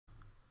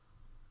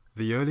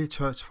The early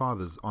church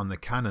fathers on the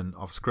canon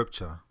of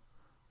Scripture.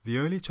 The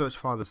early church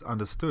fathers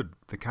understood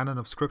the canon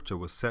of Scripture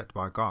was set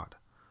by God.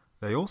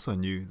 They also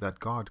knew that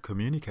God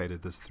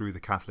communicated this through the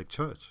Catholic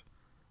Church.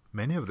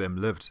 Many of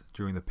them lived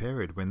during the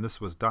period when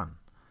this was done.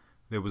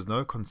 There was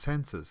no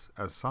consensus,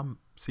 as some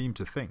seem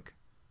to think.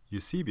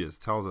 Eusebius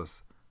tells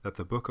us that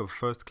the book of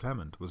 1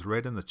 Clement was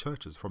read in the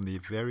churches from the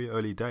very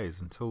early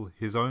days until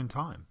his own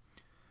time,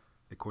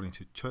 according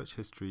to Church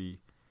History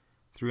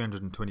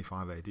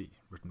 325 AD,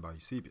 written by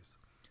Eusebius.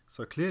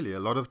 So clearly a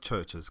lot of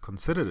churches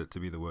considered it to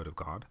be the Word of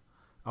God.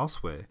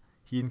 Elsewhere,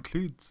 he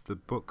includes the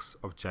books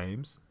of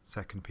James,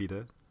 2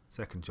 Peter,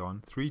 2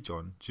 John, 3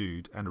 John,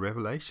 Jude, and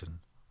Revelation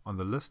on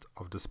the list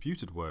of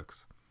disputed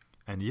works,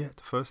 and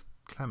yet 1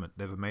 Clement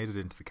never made it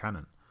into the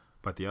canon,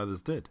 but the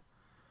others did.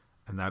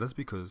 And that is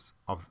because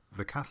of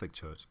the Catholic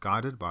Church,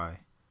 guided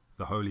by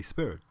the Holy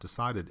Spirit,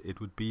 decided it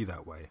would be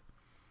that way.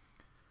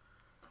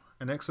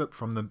 An excerpt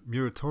from the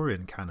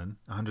Muratorian Canon,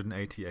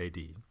 180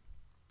 AD,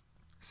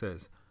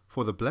 says,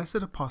 "For the blessed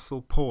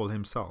Apostle Paul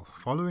himself,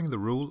 following the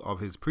rule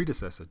of his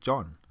predecessor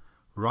John,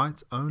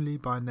 writes only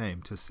by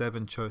name to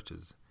 7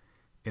 churches,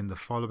 in the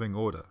following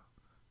order: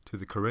 to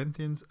the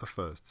Corinthians a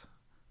first,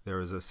 there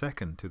is a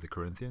second to the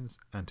Corinthians,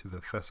 and to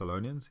the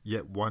Thessalonians,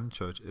 yet one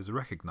church is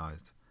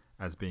recognized,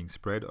 as being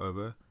spread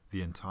over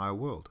the entire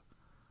world.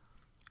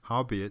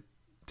 Howbeit,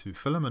 to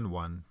Philemon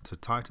 1, to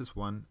Titus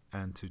 1,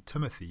 and to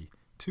Timothy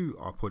 2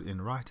 are put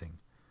in writing,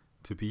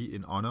 to be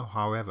in honor,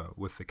 however,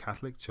 with the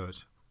Catholic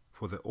Church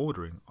for the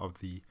ordering of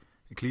the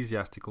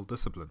ecclesiastical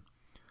discipline,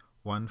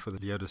 one for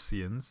the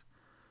Laodiceans,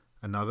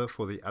 another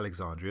for the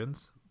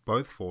Alexandrians,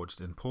 both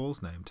forged in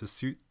Paul's name to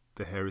suit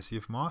the heresy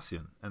of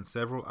Marcion, and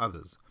several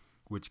others,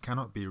 which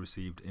cannot be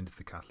received into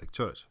the Catholic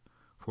Church,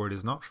 for it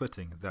is not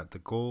fitting that the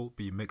gall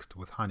be mixed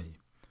with honey.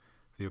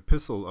 The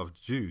epistle of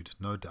Jude,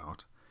 no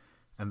doubt,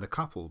 and the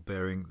couple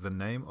bearing the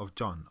name of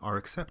John are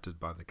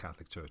accepted by the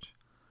Catholic Church,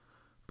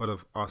 but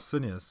of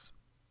Arsenius,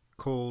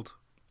 called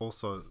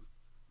also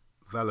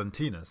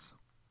Valentinus,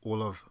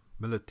 all of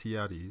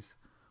Miltiades,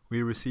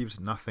 we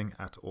received nothing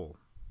at all."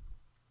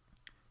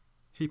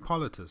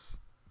 Hippolytus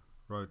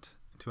wrote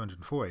in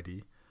 204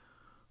 AD,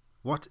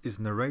 "What is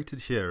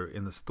narrated here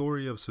in the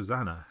story of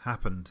Susanna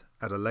happened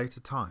at a later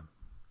time,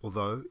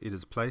 although it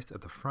is placed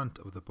at the front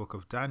of the book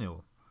of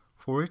Daniel,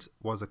 for it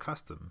was a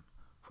custom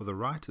for the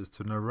writers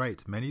to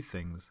narrate many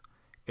things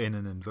in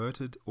an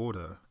inverted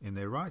order in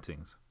their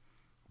writings.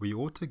 We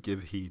ought to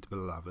give heed,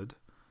 beloved,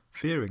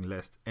 fearing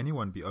lest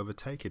anyone be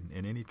overtaken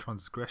in any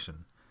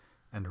transgression,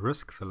 and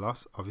risk the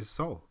loss of his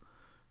soul,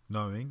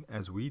 knowing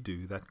as we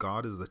do that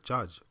God is the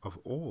judge of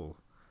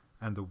all,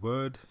 and the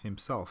Word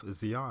himself is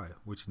the eye,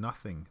 which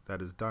nothing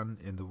that is done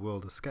in the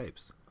world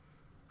escapes.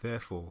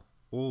 Therefore,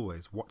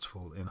 always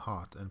watchful in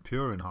heart and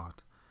pure in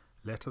heart,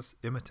 let us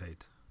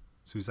imitate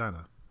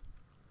Susanna."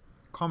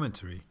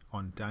 Commentary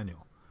on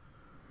Daniel.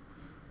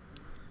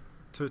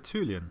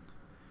 Tertullian.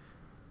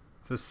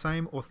 The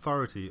same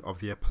authority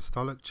of the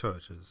apostolic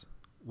churches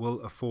will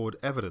afford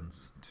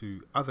evidence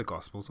to other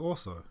gospels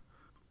also,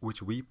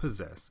 which we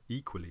possess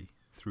equally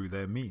through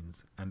their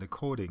means and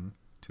according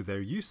to their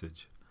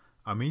usage.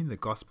 I mean the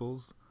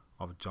Gospels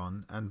of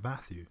John and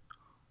Matthew,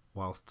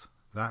 whilst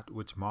that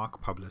which Mark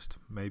published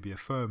may be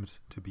affirmed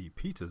to be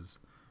Peter's,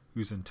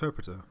 whose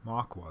interpreter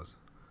Mark was.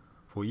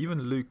 For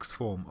even Luke's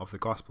form of the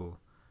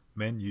Gospel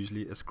men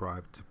usually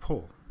ascribe to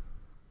Paul.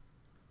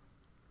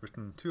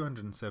 Written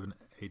 207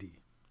 AD.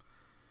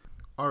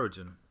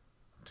 Origen,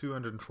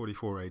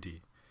 244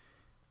 AD.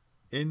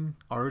 In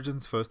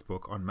Origen's first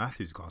book on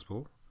Matthew's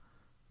Gospel,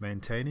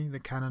 maintaining the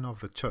canon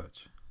of the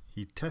Church,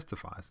 he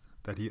testifies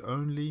that he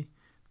only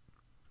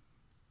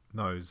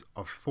knows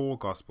of 4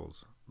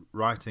 Gospels,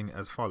 writing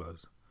as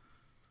follows: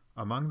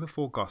 "Among the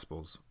 4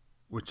 Gospels,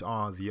 which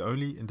are the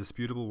only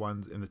indisputable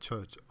ones in the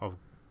Church of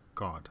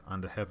God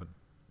under heaven,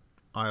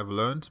 I have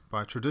learned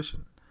by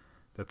tradition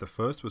that the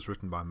first was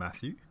written by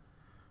Matthew,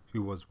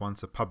 who was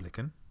once a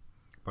publican,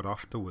 but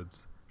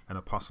afterwards an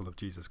apostle of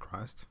Jesus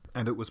Christ,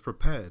 and it was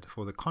prepared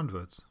for the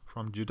converts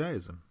from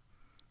Judaism,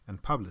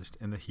 and published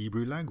in the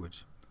Hebrew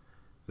language.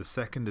 The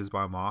second is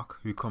by Mark,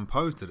 who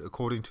composed it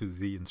according to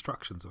the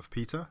instructions of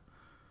Peter,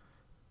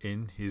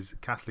 in his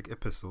Catholic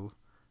epistle,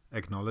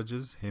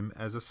 acknowledges him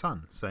as a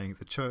son, saying,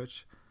 The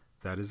church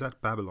that is at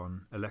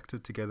Babylon,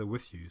 elected together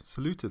with you,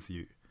 saluteth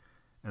you,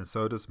 and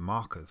so does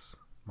Marcus,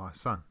 my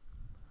son.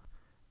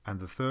 And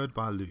the third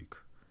by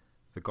Luke,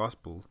 the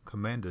gospel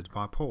commended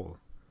by Paul,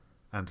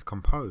 and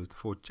composed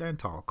for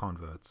Gentile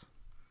converts.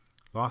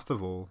 Last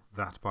of all,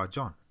 that by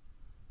John.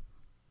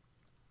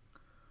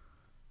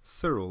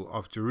 Cyril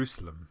of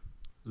Jerusalem,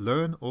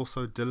 learn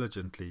also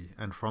diligently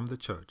and from the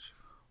church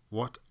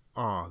what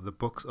are the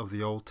books of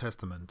the Old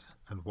Testament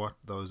and what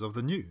those of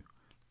the New,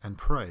 and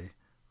pray,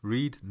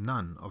 read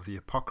none of the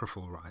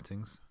apocryphal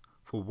writings,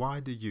 for why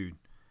do you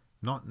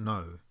not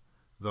know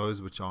those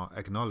which are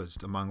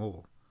acknowledged among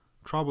all?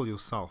 Trouble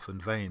yourself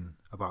in vain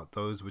about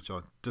those which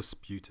are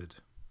disputed.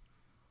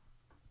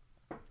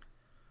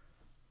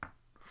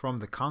 From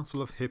the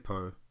Council of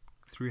Hippo,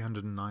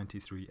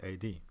 393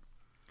 AD.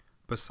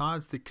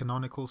 Besides the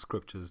canonical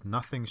scriptures,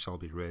 nothing shall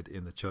be read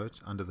in the church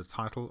under the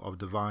title of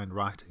divine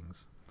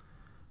writings.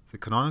 The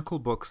canonical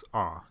books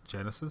are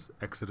Genesis,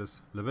 Exodus,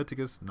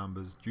 Leviticus,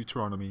 Numbers,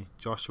 Deuteronomy,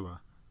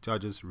 Joshua,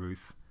 Judges,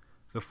 Ruth,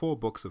 the 4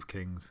 books of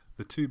Kings,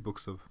 the 2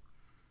 books of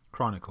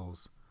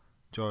Chronicles,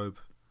 Job,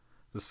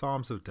 the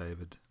Psalms of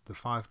David, the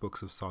 5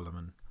 books of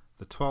Solomon,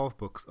 the 12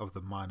 books of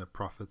the minor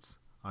prophets,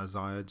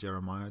 Isaiah,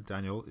 Jeremiah,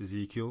 Daniel,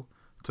 Ezekiel,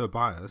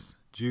 Tobias,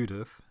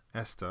 Judith,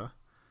 Esther,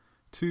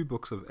 2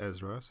 books of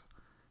Ezra,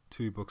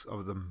 2 books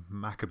of the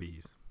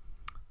Maccabees.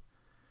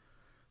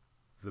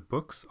 The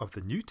books of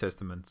the New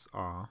Testaments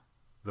are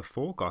the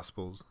 4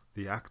 Gospels,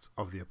 the Acts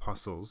of the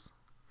Apostles,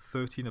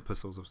 13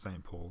 epistles of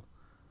St. Paul,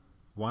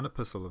 1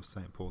 epistle of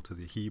St. Paul to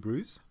the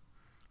Hebrews,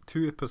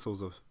 2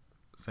 epistles of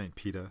St.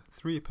 Peter,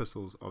 3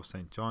 epistles of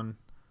St. John,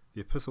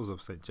 the epistles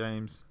of St.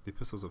 James, the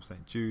epistles of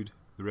St. Jude,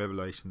 the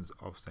revelations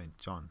of St.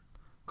 John.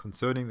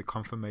 Concerning the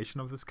confirmation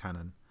of this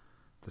canon,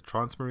 the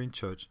Transmarine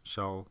Church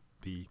shall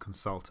be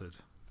consulted.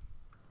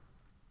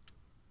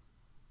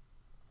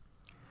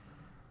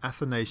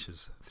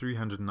 Athanasius,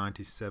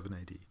 397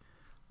 AD.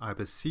 I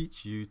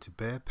beseech you to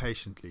bear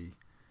patiently,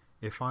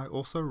 if I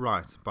also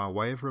write by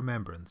way of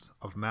remembrance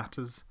of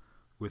matters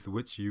with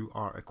which you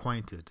are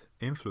acquainted,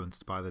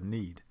 influenced by the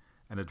need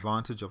and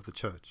advantage of the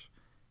Church.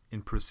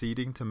 In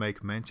proceeding to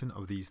make mention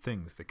of these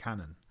things, the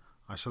canon,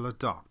 I shall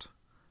adopt,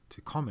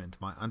 to comment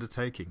my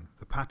undertaking,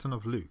 the pattern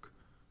of Luke,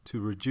 to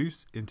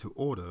reduce into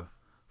order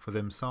for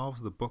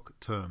themselves the book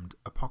termed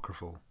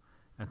apocryphal,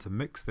 and to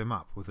mix them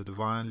up with a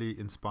divinely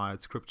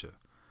inspired scripture,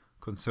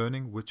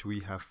 concerning which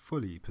we have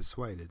fully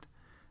persuaded,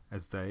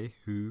 as they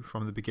who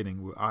from the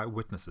beginning were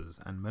eyewitnesses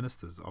and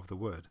ministers of the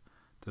word,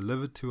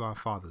 delivered to our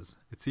fathers.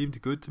 It seemed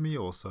good to me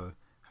also,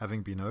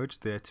 having been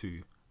urged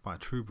thereto by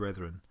true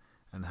brethren,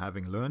 and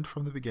having learned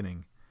from the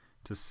beginning,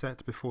 to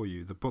set before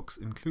you the books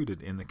included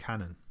in the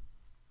canon.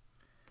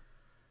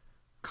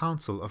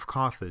 Council of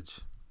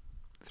Carthage,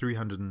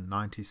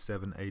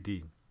 397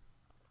 AD.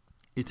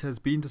 It has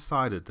been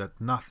decided that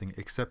nothing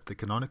except the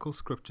canonical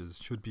scriptures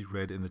should be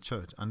read in the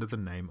church under the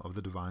name of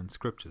the divine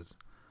scriptures.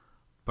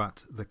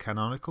 But the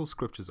canonical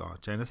scriptures are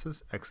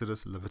Genesis,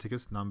 Exodus,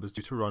 Leviticus, Numbers,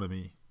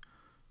 Deuteronomy,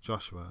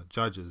 Joshua,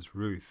 Judges,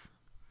 Ruth,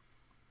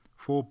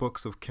 4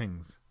 books of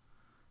Kings,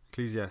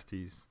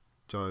 Ecclesiastes,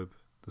 Job,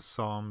 the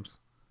Psalms,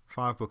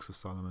 5 books of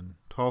Solomon,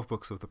 12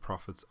 books of the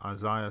prophets,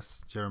 Isaiah,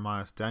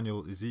 Jeremiah,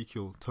 Daniel,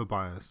 Ezekiel,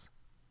 Tobias,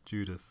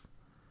 Judith,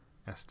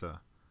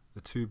 Esther,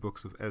 the 2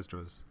 books of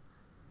Esdras,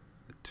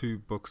 the 2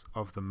 books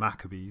of the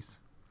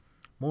Maccabees.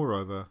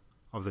 Moreover,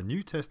 of the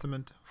New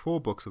Testament, 4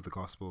 books of the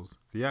Gospels,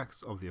 the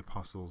Acts of the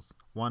Apostles,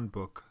 1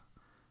 book,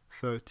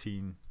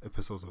 13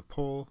 epistles of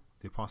Paul,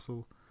 the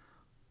Apostle,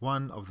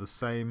 1 of the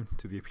same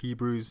to the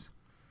Hebrews,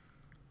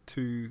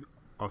 2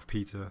 of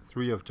Peter,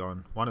 3 of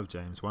John, 1 of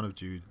James, 1 of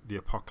Jude, the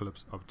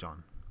Apocalypse of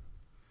John.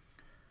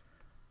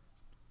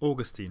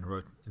 Augustine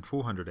wrote in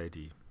 400 AD,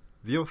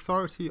 The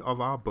authority of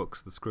our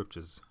books, the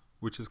Scriptures,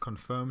 which is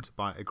confirmed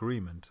by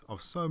agreement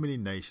of so many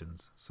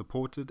nations,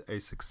 supported a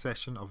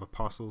succession of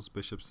apostles,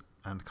 bishops,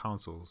 and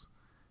councils,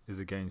 is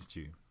against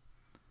you.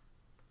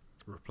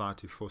 Reply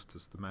to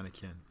Faustus the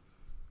Manichaean.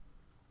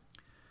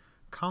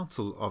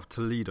 Council of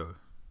Toledo,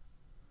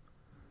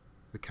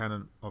 the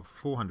canon of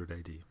 400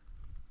 AD.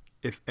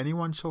 If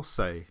anyone shall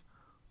say,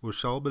 or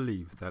shall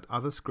believe that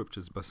other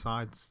scriptures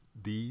besides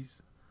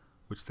these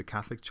which the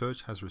Catholic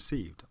Church has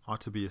received are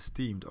to be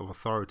esteemed of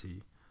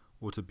authority,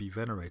 or to be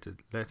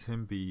venerated, let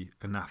him be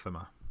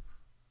anathema.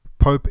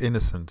 Pope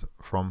Innocent,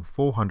 from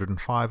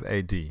 405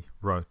 AD,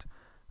 wrote,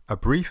 A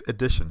brief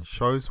edition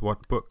shows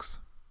what books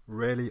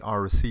rarely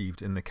are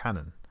received in the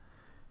canon.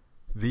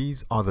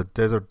 These are the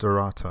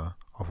desiderata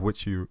of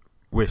which you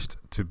wished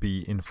to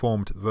be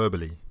informed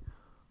verbally.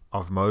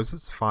 Of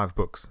Moses, 5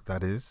 books,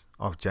 that is,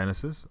 of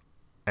Genesis,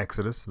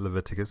 Exodus,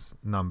 Leviticus,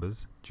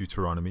 Numbers,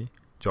 Deuteronomy,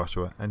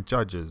 Joshua, and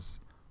Judges,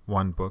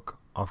 1 book.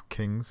 Of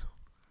Kings,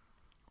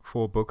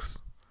 4 books.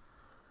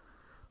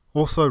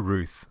 Also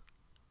Ruth,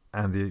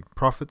 and the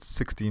prophets,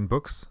 16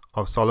 books.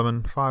 Of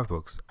Solomon, 5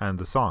 books, and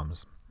the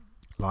Psalms.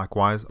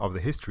 Likewise of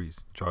the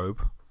histories,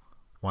 Job,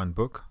 1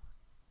 book.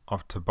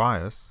 Of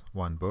Tobias,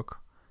 1 book.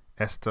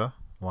 Esther,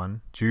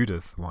 1.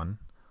 Judith, 1.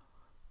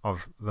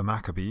 Of the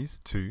Maccabees,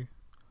 2.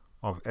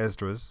 Of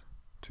Esdras,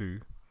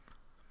 2.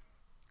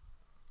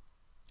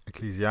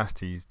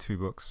 Ecclesiastes, 2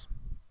 books.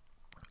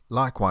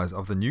 Likewise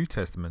of the New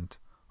Testament,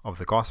 of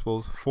the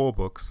Gospels, 4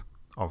 books.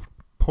 Of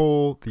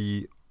Paul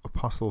the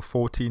Apostle,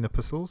 14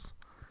 epistles.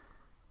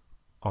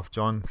 Of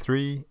John,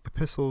 3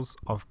 epistles.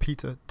 Of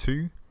Peter,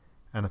 2.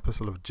 An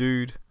epistle of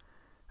Jude,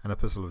 an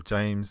epistle of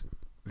James,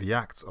 the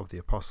Acts of the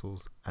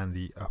Apostles, and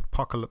the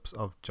Apocalypse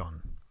of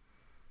John.